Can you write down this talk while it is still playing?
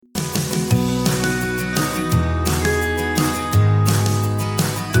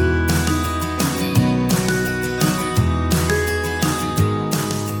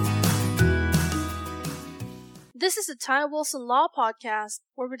the Ty Wilson Law Podcast,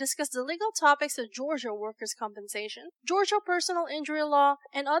 where we discuss the legal topics of Georgia workers' compensation, Georgia personal injury law,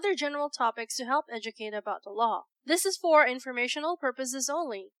 and other general topics to help educate about the law. This is for informational purposes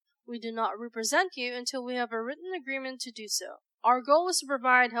only. We do not represent you until we have a written agreement to do so. Our goal is to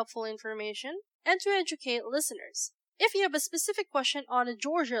provide helpful information and to educate listeners. If you have a specific question on a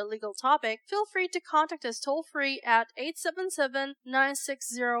Georgia legal topic, feel free to contact us toll-free at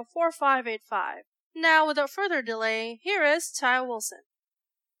 877-960-4585. Now, without further delay, here is Ty Wilson.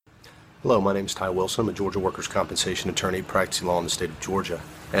 Hello, my name is Ty Wilson. I'm a Georgia workers' compensation attorney practicing law in the state of Georgia.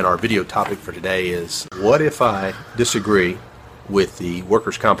 And our video topic for today is, what if I disagree with the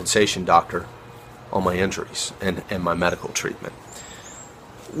workers' compensation doctor on my injuries and my medical treatment?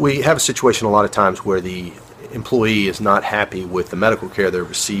 We have a situation a lot of times where the employee is not happy with the medical care they're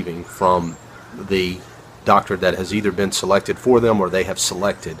receiving from the doctor that has either been selected for them or they have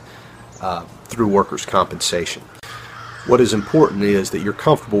selected through workers' compensation. What is important is that you're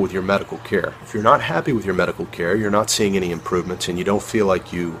comfortable with your medical care. If you're not happy with your medical care, you're not seeing any improvements, and you don't feel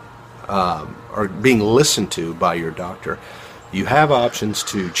like you are being listened to by your doctor, you have options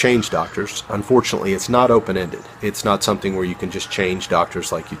to change doctors. Unfortunately, it's not open-ended. It's not something where you can just change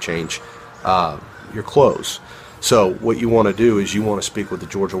doctors like you change your clothes. So what you want to do is you want to speak with the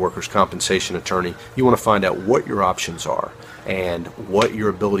Georgia workers' compensation attorney. You want to find out what your options are and what your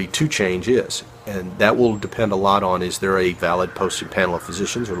ability to change is. And that will depend a lot on, is there a valid posted panel of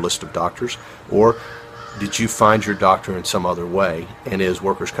physicians or list of doctors, or did you find your doctor in some other way, and is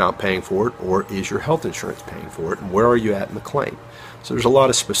workers' comp paying for it, or is your health insurance paying for it, and where are you at in the claim? So there's a lot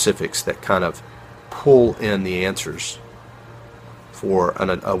of specifics that kind of pull in the answers for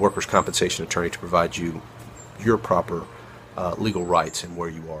a workers' compensation attorney to provide you your proper legal rights and where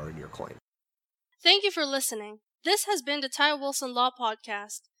you are in your claim. Thank you for listening. This has been the Ty Wilson Law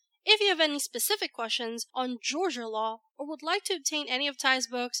Podcast. If you have any specific questions on Georgia law or would like to obtain any of Ty's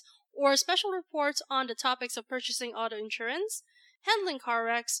books or special reports on the topics of purchasing auto insurance, handling car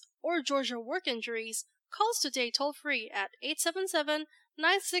wrecks, or Georgia work injuries, call us today toll-free at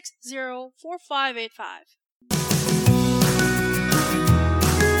 877-960-4585.